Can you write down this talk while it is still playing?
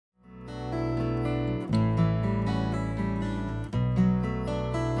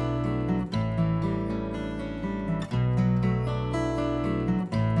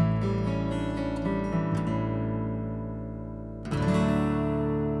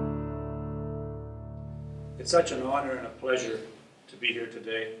It's such an honor and a pleasure to be here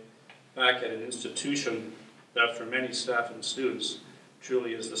today, back at an institution that for many staff and students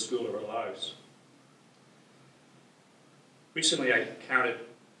truly is the school of our lives. Recently I counted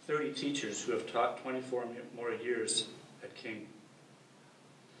 30 teachers who have taught 24 more years at King.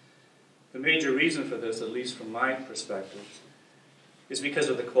 The major reason for this, at least from my perspective, is because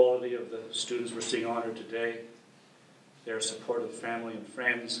of the quality of the students we're seeing honored today, their supportive family and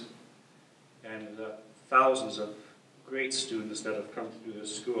friends, and the thousands of great students that have come through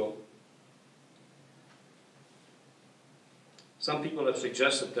this school. Some people have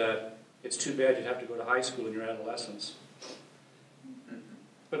suggested that it's too bad you'd have to go to high school in your adolescence,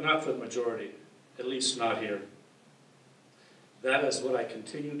 but not for the majority, at least not here. That is what I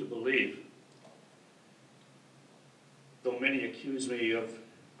continue to believe, though many accuse me of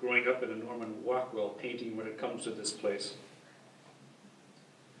growing up in a Norman Rockwell painting when it comes to this place.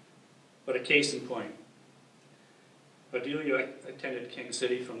 But a case in point, Odilia attended King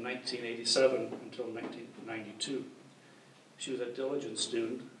City from 1987 until 1992. She was a diligent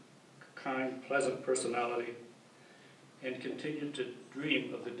student, kind, pleasant personality, and continued to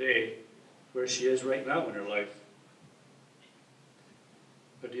dream of the day where she is right now in her life.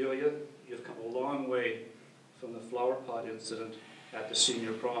 Odilia, you've come a long way from the flower pot incident at the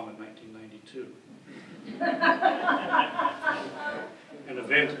senior prom in 1992. An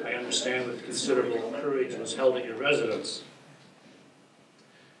event, I understand, with considerable courage was held at your residence.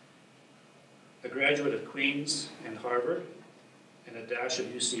 A graduate of Queen's and Harvard, and a dash of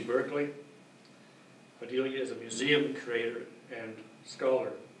UC Berkeley, Odilia is a museum curator and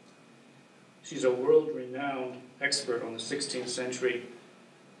scholar. She's a world-renowned expert on the 16th century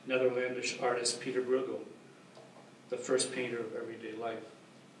Netherlandish artist Peter Bruegel, the first painter of everyday life.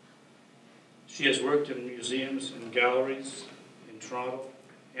 She has worked in museums and galleries in Toronto,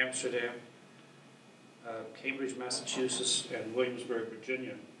 Amsterdam, Cambridge, Massachusetts, and Williamsburg,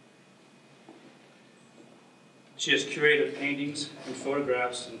 Virginia. She has curated paintings and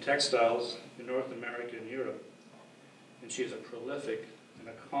photographs and textiles in North America and Europe. And she is a prolific and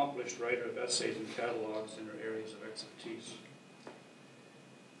accomplished writer of essays and catalogs in her areas of expertise.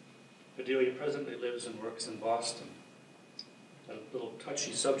 Odilia presently lives and works in Boston. A little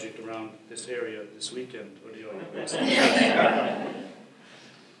touchy subject around this area this weekend, Odilia.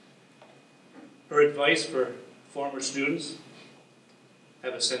 Her advice for former students: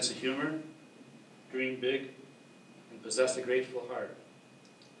 have a sense of humor, dream big, and possess a grateful heart.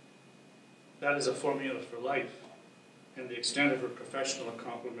 That is a formula for life, and the extent of her professional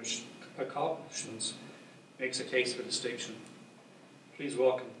accomplishments makes a case for distinction. Please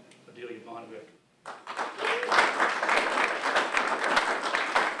welcome Odilia Bonebakker.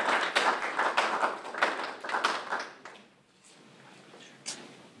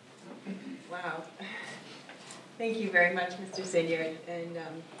 Wow. Thank you very much, Mr. Seigneur, and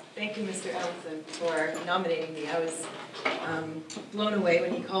thank you, Mr. Ellison, for nominating me. I was blown away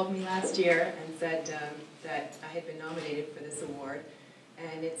when he called me last year and said that I had been nominated for this award,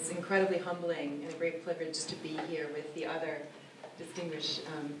 and it's incredibly humbling and a great privilege to be here with the other distinguished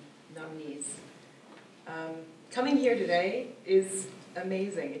nominees. Coming here today is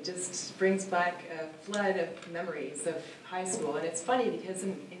amazing. It just brings back a flood of memories of high school, and it's funny because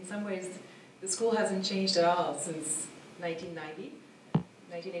in some ways the school hasn't changed at all since 1990,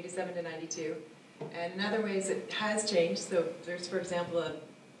 1987 to 92. And in other ways it has changed. So there's, for example, a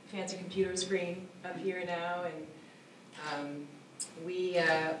fancy computer screen up here now, and we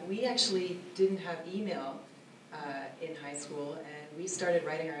actually didn't have email in high school, and we started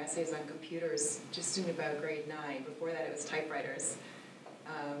writing our essays on computers just in about grade 9. Before that it was typewriters.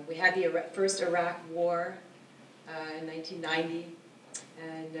 We had the first Iraq War in 1990,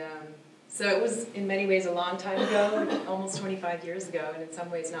 and so it was in many ways a long time ago, almost 25 years ago, and in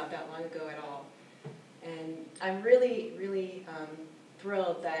some ways not that long ago at all. And I'm really, really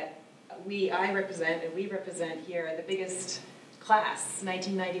thrilled that I represent, and we represent here the biggest class,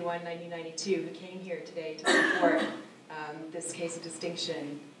 1991-1992, who came here today to support this case of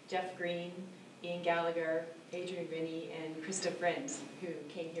distinction. Jeff Green, Ian Gallagher, Adrian Vinnie, and Krista Friend, who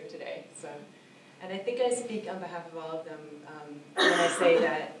came here today. So, and I think I speak on behalf of all of them when I say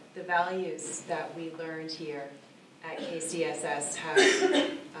that the values that we learned here at KCSS have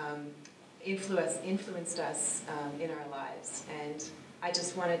influenced us in our lives. And I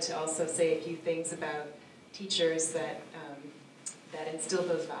just wanted to also say a few things about teachers that instilled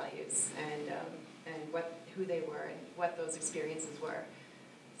those values and who they were and what those experiences were.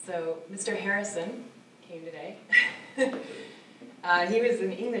 So Mr. Harrison came today. He was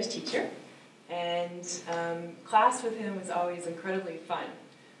an English teacher, and class with him was always incredibly fun.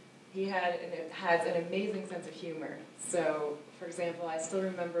 has an amazing sense of humor. So, for example, I still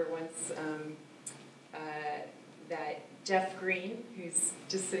remember once that Jeff Green, who's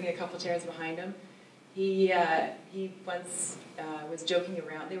just sitting a couple chairs behind him, he once was joking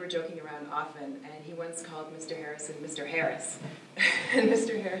around. They were joking around often, and he once called Mr. Harrison Mr. Harris, and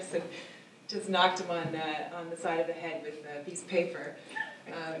Mr. Harrison just knocked him on the side of the head with a piece of paper.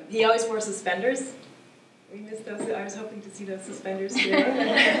 He always wore suspenders. We missed those. I was hoping to see those suspenders today.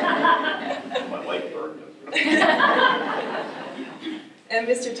 My wife burned them. And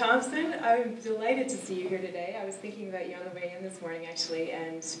Mr. Thompson, I'm delighted to see you here today. I was thinking about you on the way in this morning, actually,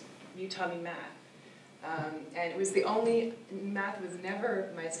 and you taught me math. And it was the only, math was never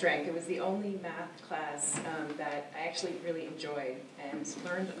my strength. It was the only math class that I actually really enjoyed and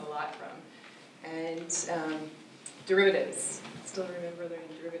learned a lot from. And derivatives. Still remember learning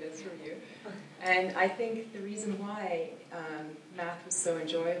derivatives from you. And I think the reason why math was so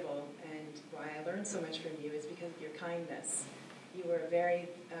enjoyable and why I learned so much from you is because of your kindness. You were I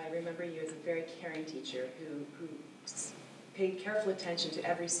remember you as a very caring teacher who paid careful attention to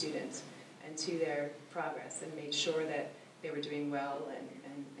every student and to their progress and made sure that they were doing well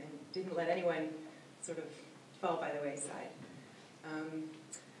and didn't let anyone sort of fall by the wayside.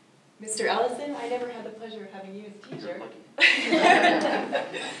 Mr. Ellison, I never had the pleasure of having you as a teacher.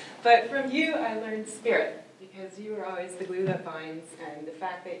 But from you, I learned spirit, because you were always the glue that binds, and the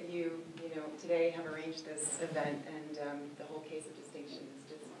fact that you today have arranged this event and the whole case of distinction is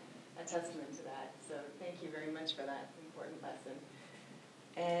just a testament to that. So thank you very much for that important lesson.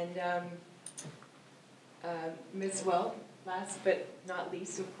 And last but not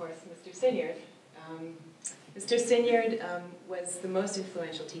least, of course, Mr. Sinyard. Mr. Sinyard was the most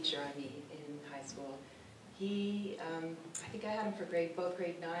influential teacher on me in high school. He, I think I had him for both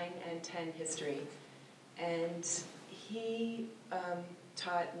grade 9 and 10 history, and he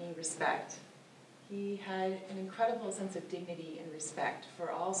taught me respect. He had an incredible sense of dignity and respect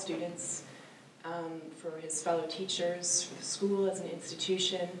for all students, for his fellow teachers, for the school as an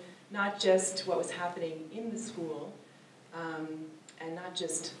institution, not just what was happening in the school, and not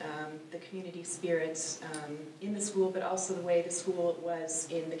just the community spirits in the school, but also the way the school was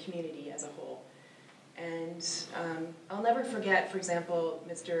in the community as a whole. And I'll never forget, for example,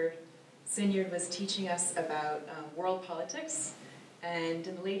 Mr. Sinyard was teaching us about world politics, and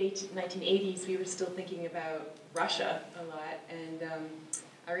in the late 1980s we were still thinking about Russia a lot, and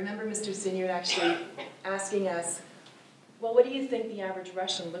I remember Mr. Sinyard actually asking us, well, what do you think the average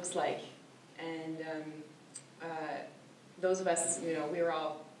Russian looks like? And those of us, we were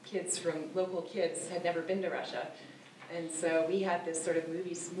all kids local kids, had never been to Russia. And so we had this sort of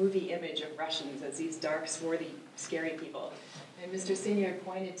movie image of Russians as these dark, swarthy, scary people. And Mr. Sinyard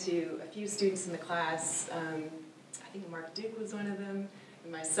pointed to a few students in the class, I think Mark Duke was one of them,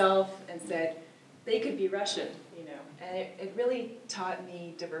 and myself, and said, they could be Russian, And it really taught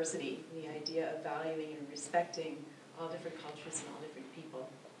me diversity, the idea of valuing and respecting all different cultures and all different people.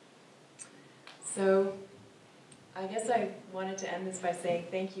 So I guess I wanted to end this by saying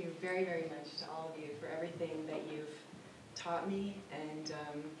thank you very, very much to all of you for everything that you've taught me, and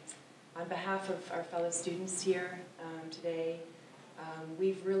on behalf of our fellow students here today,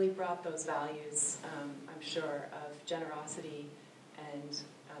 we've really brought those values, I'm sure, of generosity and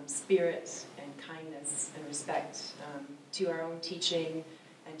spirit and kindness and respect to our own teaching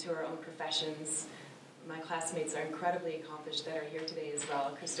and to our own professions. My classmates are incredibly accomplished that are here today as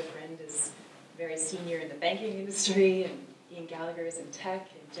well. Krista Friend is very senior in the banking industry, and Ian Gallagher is in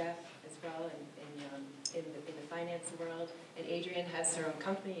tech, and Jeff as well in the finance world, and Adrienne has her own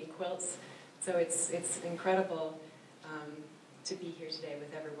company in quilts. So it's incredible to be here today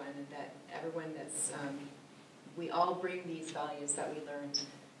with everyone, and that everyone that's we all bring these values that we learned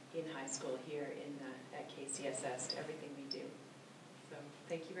in high school here at KCSS to everything we do. So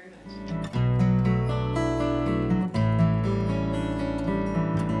thank you very much.